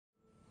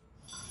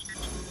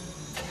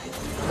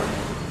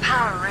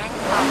Powering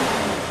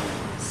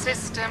up.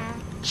 System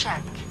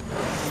check.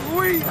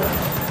 Sweet!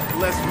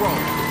 Let's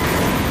roll.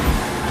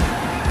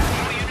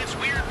 All units,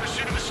 we are in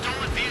pursuit of a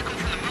stolen vehicle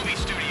from the movie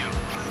studio.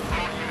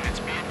 All units,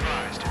 be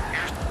advised.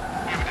 Here's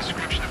we have a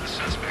description of the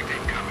suspect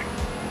incoming.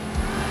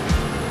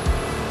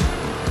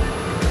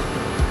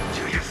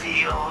 Do you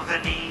feel the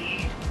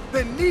need?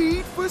 The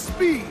need for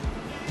speed.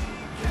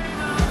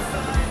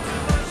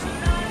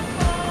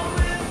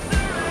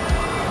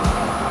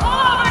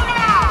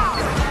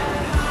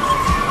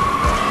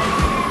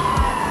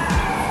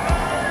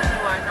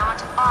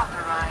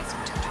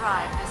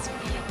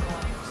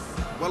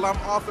 Well, I'm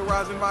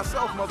authorizing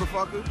myself,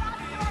 motherfucker.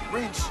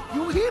 Wrench,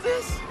 you hear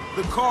this?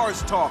 The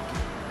car's talking.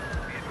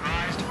 Be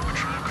advised, patrol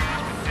car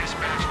has been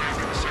dispatched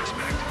after the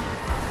suspect.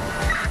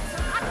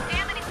 God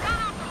damn it, he's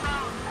gone off the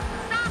road.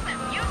 Stop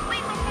him. Use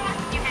lethal force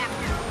if you have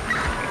to.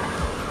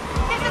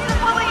 This is the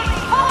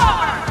police. Pull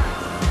over.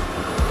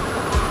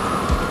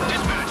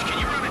 Dispatch, can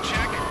you run a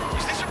check?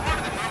 Is this a part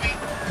of the movie?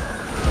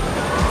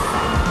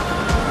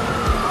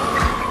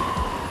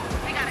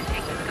 We gotta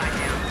take this guy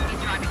down. He's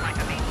driving like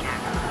a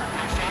maniac.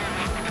 I'll follow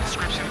up with a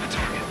description of the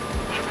target.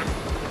 Over.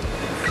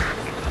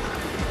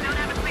 Don't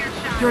have a clear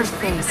shot. Your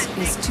face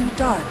is too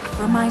dark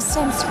for my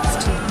sensors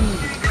to read.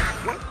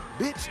 What?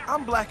 Bitch,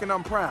 I'm black and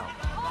I'm proud.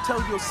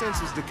 Tell your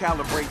senses to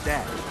calibrate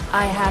that.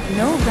 I have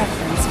no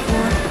reference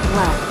for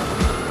black.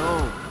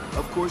 No,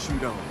 of course you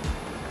don't.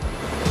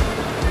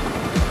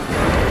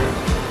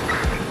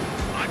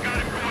 I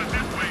got him going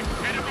this way.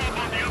 Hit him up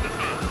on the other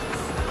side.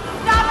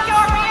 Stop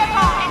your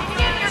vehicle and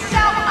give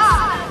yourself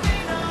up.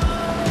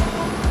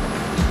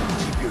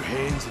 Keep your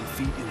hands and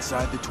feet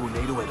inside the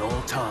tornado at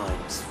all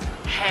times.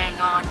 Hang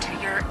on to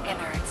your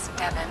innards,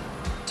 Devin.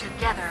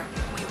 Together,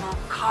 we will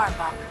carve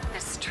up the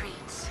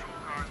streets.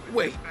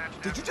 Wait,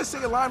 did you just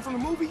say a line from the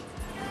movie?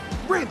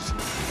 Wrench,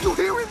 you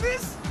hearing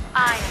this?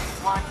 I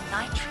am one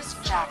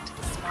nitrous-jacked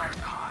smart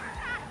car.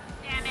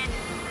 Damn it.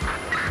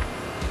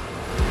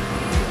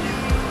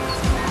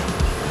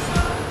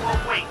 Oh,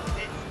 wait,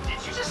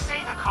 did you just say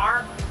the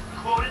car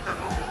quoted the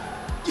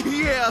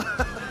movie? Yeah.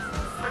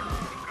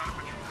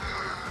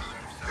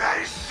 That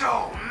is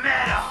so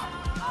meta!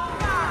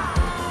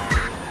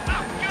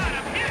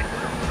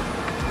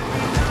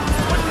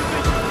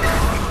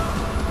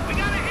 We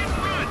got a hit and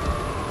run.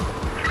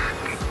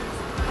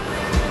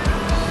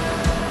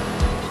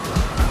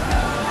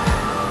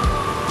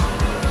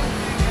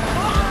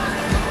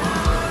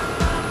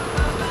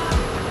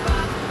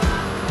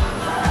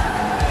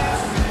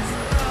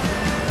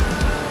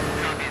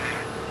 Copy that.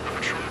 A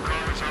patrol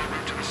car is en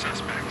route to the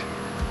suspect.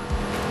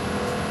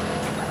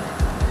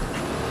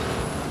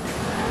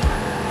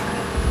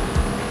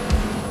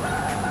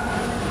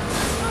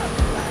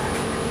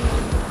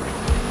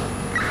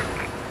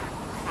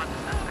 Come on, the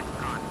suspect's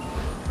gone.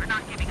 We're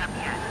not giving up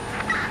yet.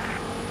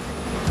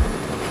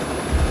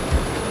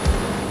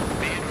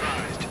 Be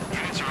advised,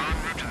 units are en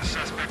route to the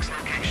suspect's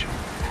location.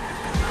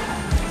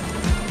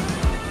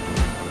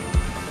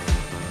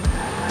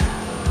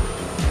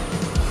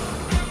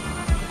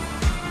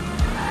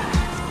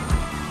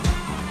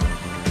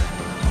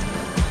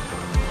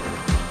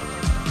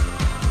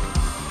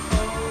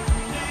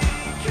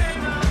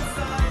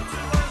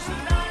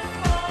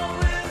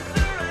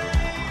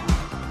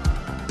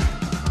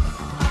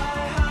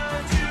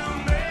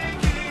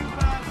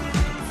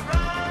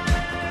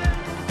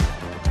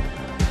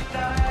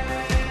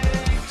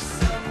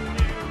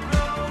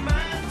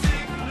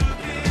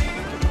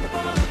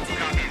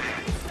 Copy that.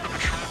 A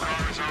patrol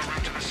car is en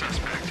route to the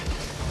suspect.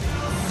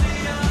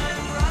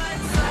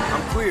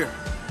 I'm clear.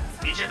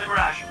 Meet you at the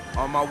garage.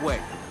 On my way.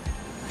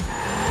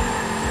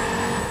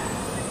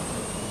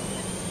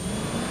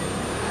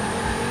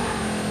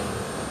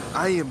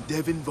 I am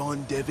Devin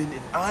Von Devin,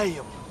 and I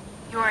am...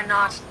 You're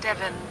not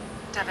Devin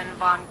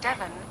Von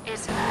Devin,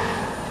 is it?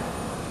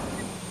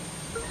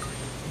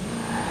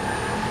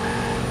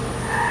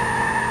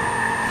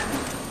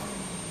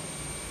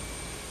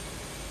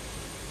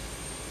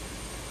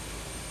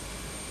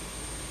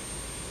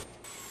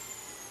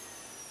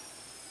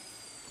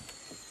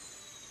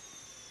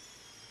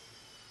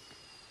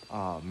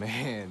 Oh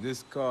man,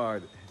 this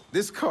car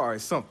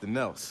is something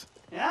else.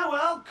 Yeah,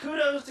 well,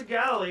 kudos to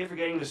Galilee for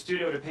getting the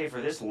studio to pay for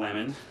this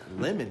lemon.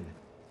 Lemon?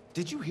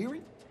 Did you hear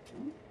it?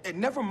 And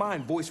never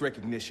mind voice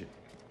recognition.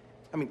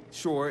 I mean,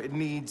 sure, it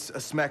needs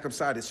a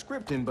smack-up-sided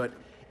scripting, but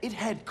it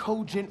had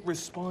cogent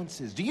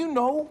responses. Do you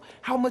know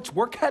how much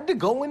work had to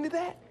go into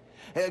that?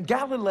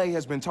 Galilee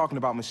has been talking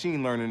about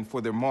machine learning for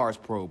their Mars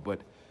probe,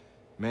 but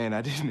man,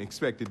 I didn't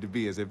expect it to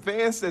be as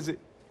advanced as it...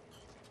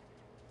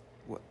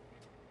 What?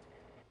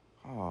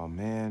 Oh,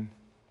 man.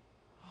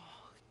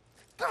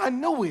 I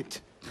know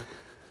it!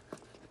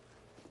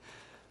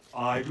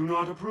 I do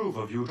not approve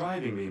of you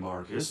driving me,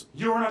 Marcus.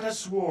 You're not as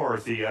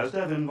swarthy as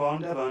Devin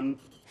Von Devin.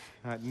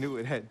 I knew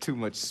it had too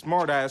much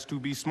smart-ass to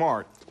be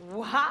smart.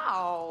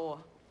 Wow.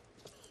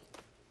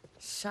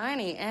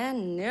 Shiny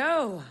and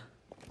new.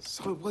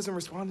 So it wasn't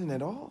responding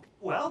at all?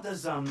 Well,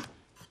 does that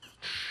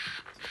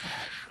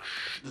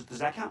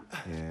count?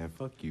 Yeah,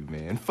 fuck you,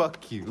 man.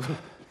 Fuck you.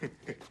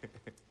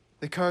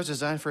 The car's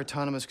designed for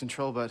autonomous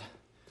control, but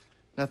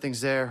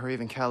nothing's there or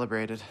even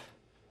calibrated.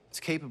 It's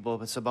capable,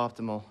 but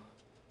suboptimal.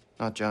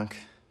 Not junk.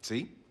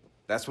 See?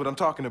 That's what I'm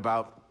talking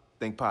about.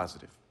 Think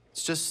positive.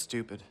 It's just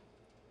stupid.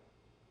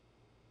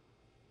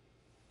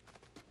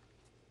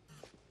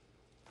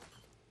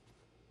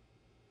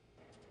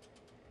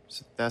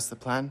 So that's the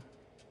plan?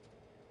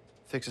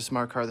 Fix a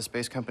smart car the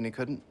space company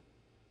couldn't?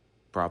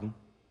 Problem?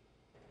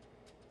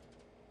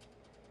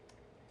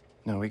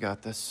 No, we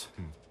got this.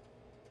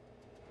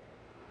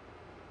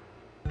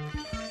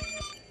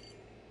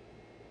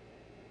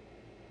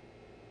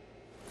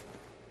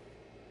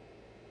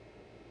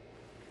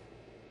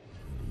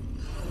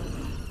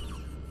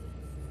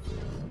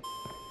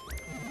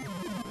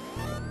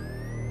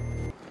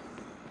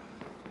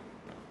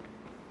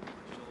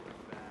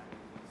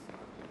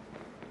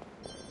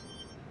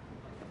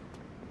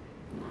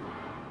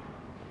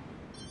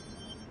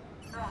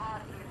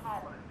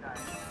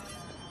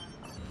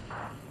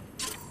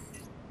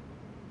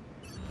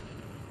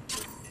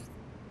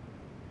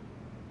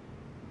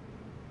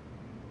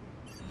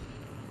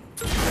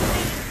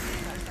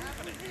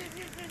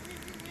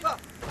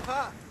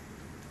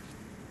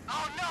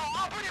 Oh no,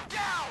 I'll put him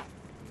down!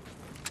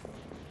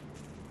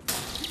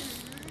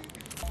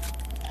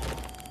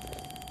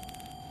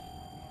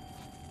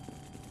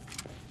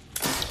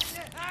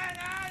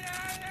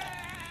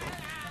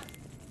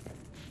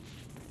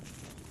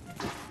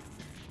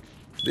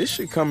 This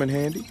should come in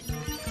handy.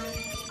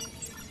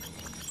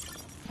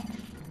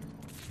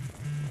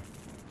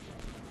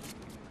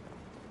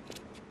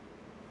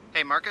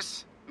 Hey,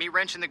 Marcus. Meet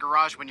Wrench in the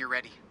garage when you're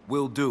ready.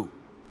 Will do.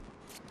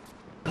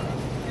 We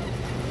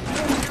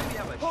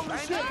have a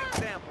shining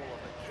example of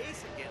a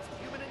case against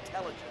human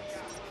intelligence.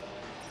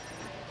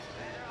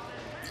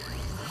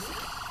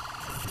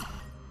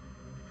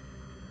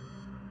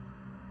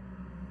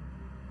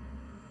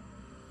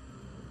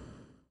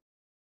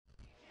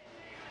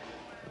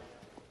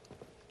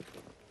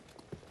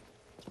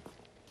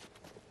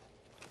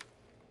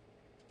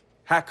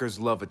 Hackers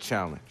love a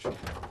challenge.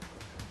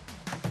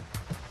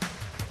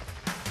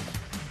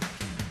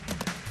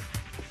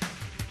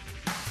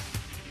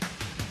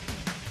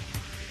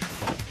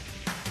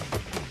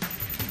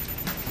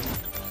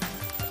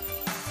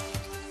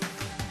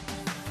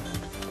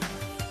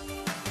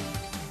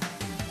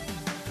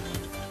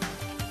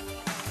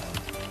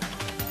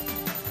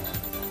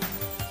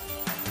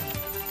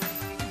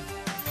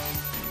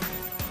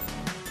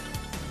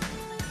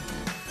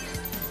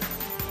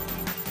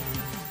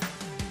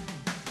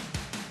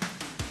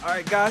 All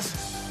right,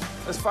 guys,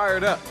 let's fire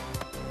it up.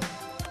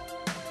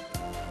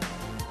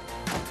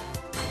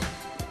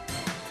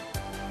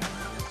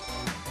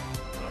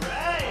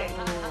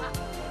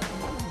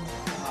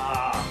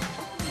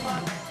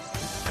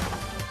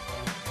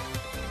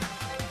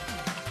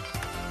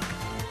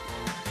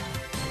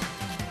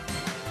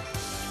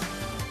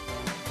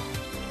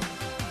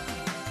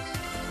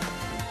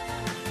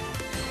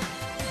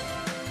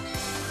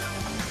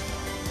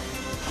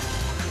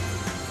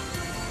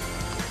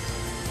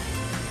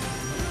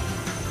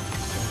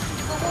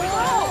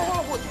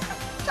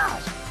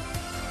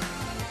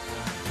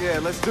 Yeah,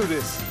 let's do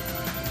this.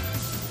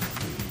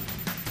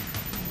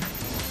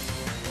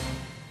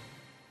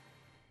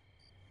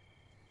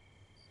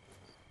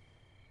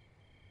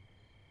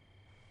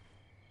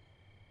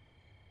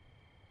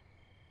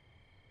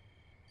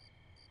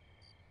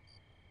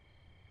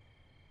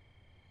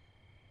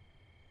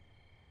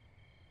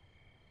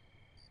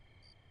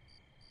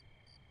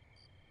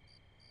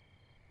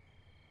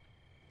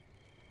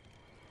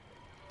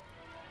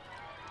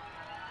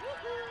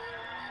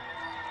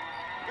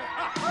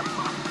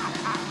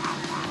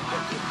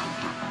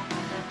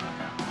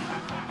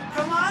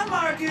 Come on,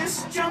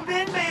 Marcus. Jump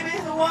in, baby.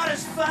 The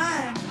water's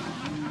fine.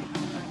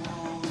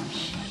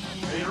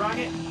 Ready to rock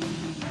it?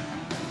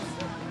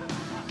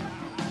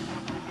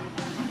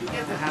 You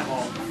get to have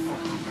all.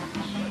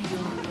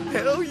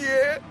 Hell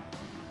yeah!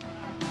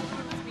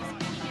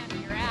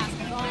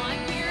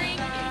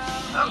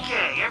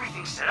 Okay,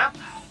 everything's set up.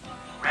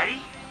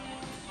 Ready?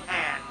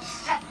 And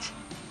set.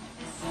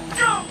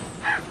 Go!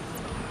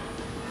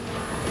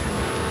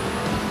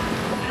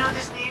 You know what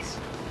this needs?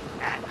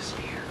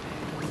 Atmosphere.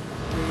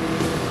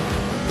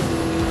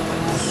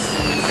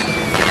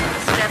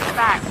 Step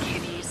back,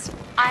 kiddies.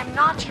 I'm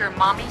not your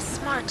mommy's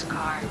smart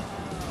car.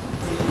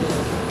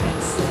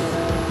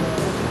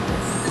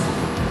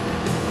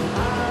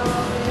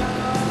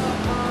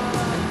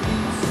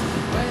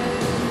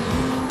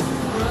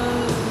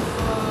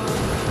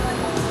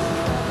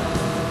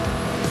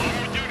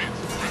 All units,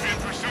 we're in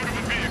pursuit of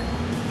a vehicle.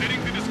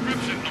 Fitting the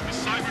description of the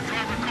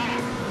Cyberdriver car.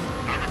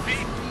 I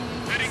repeat,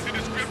 fitting the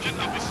description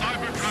of the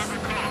Cyberdriver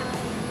car.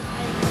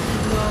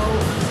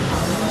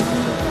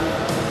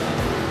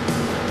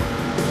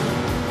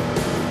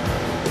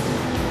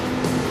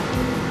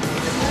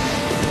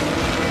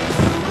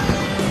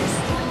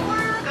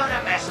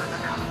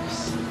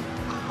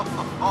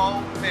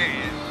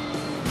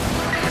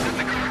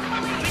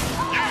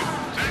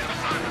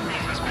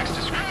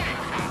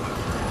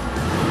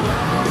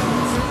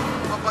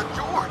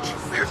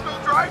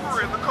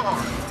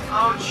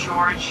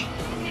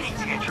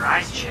 your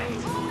eyes checked.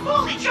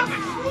 Holy jumping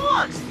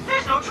frogs!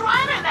 There's no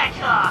driver in that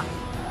car!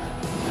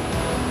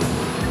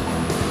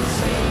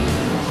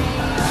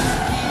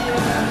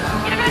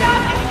 Give it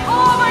up! It's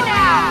over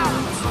now!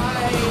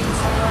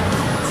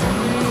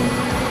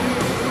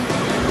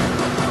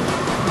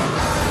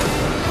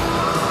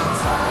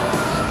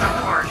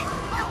 George,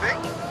 you think?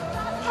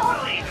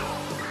 Totally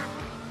doable.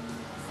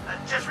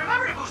 Just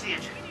remember to boost the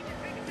engine.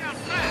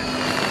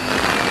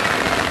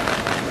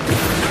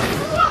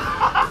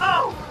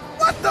 Whoa!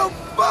 What the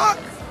fuck?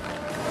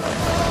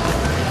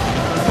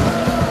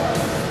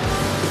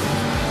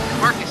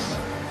 Marcus,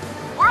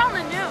 we're on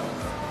the news.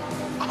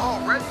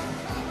 Already?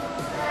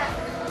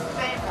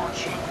 Fame won't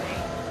change me.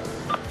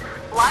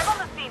 Live on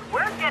the scene,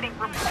 we're getting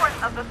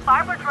reports of the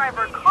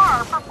Cyberdriver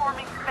car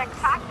performing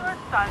spectacular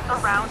stunts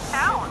around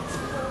town.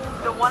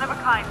 The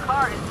one-of-a-kind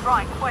car is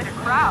drawing quite a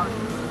crowd.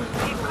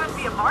 It could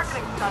be a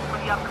marketing stunt for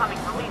the upcoming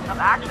release of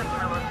action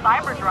thriller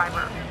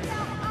Cyberdriver.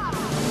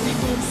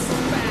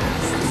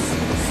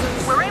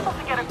 We're able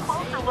to get a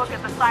closer look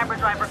at the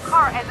Cyberdriver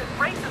car as it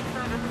races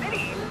through the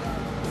city.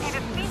 And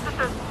it seems that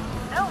there's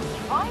no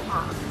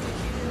driver.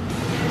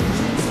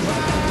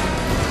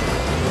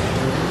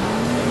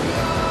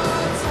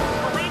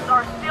 Police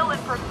are still in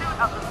pursuit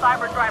of the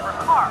Cyberdriver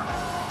car.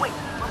 Wait,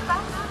 what's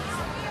that?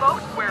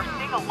 Folks, we're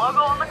seeing a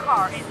logo on the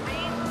car. It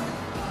reads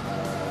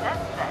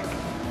NetSec.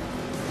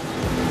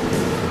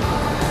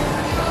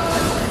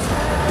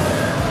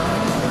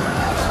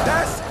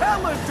 That's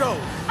hella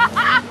dope!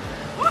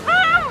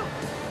 Woohoo!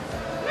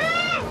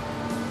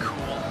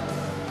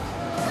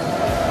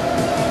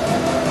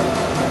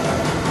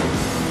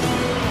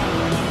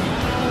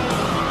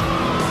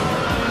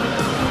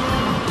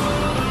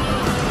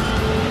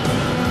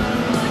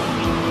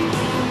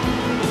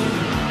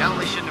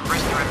 Definitely shouldn't have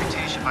risked your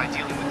reputation by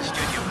dealing with the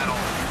studio at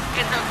all.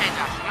 It's okay,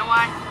 Josh. You know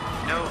why?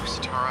 No,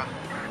 Satara.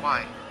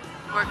 Why?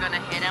 We're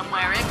gonna hit him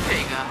where it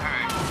bigger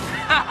hurt.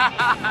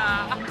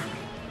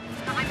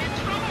 I'm in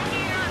trouble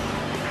here.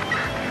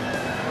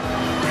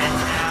 And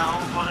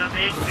now for the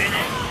big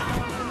finish.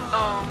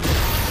 Oh.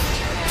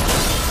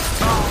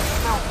 Oh,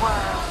 the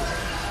world.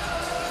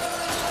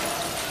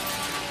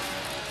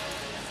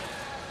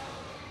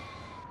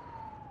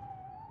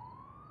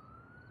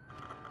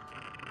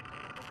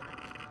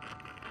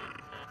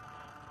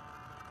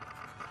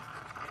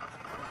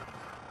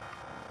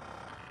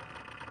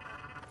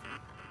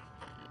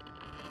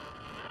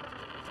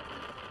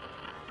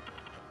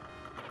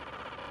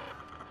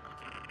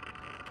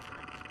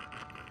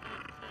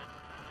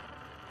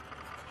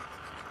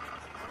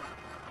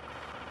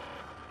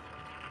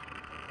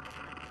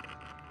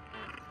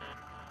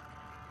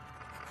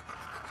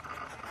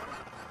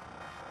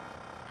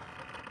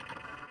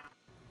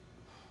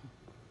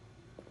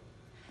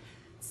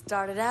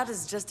 Started out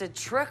as just a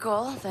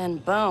trickle, then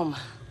boom.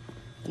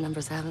 The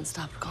numbers haven't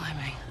stopped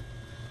climbing.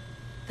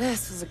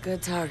 This was a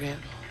good target.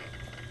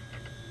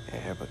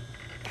 Yeah, but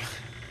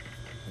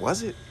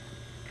was it?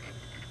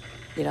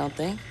 You don't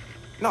think?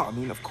 No, I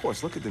mean, of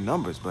course, look at the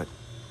numbers, but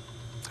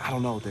I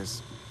don't know, I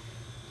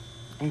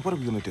mean, what are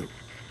we gonna do?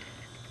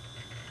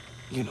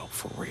 You know,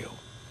 for real.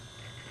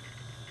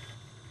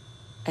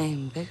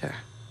 Aim bigger.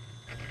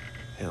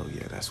 Hell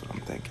yeah, that's what I'm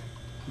thinking.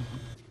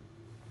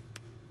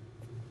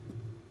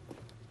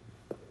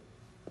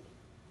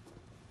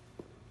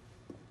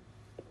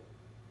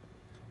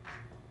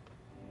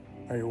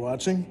 Are you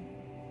watching?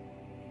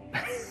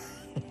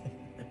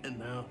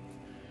 No.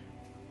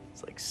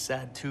 It's like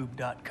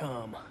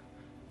sadtube.com.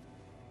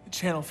 The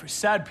channel for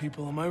sad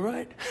people, am I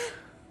right?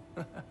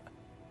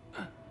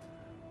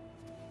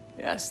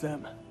 Ask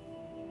them.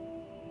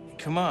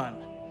 Come on.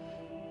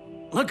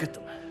 Look at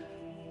them.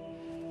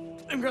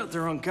 They've got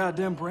their own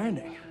goddamn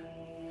branding.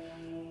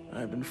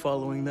 I've been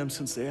following them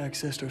since they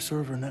accessed our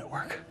server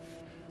network.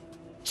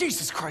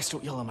 Jesus Christ,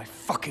 don't yell in my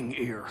fucking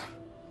ear.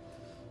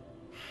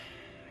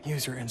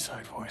 Use your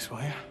inside voice,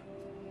 will you?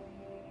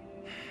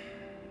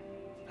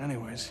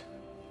 Anyways,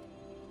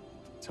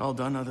 it's all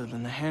done other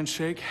than the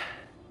handshake.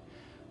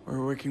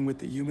 We're working with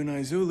the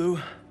human Zulu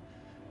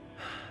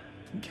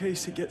in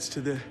case it gets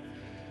to the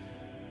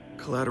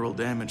collateral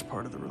damage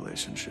part of the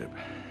relationship.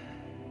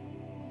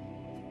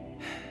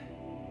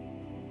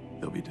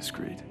 They'll be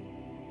discreet.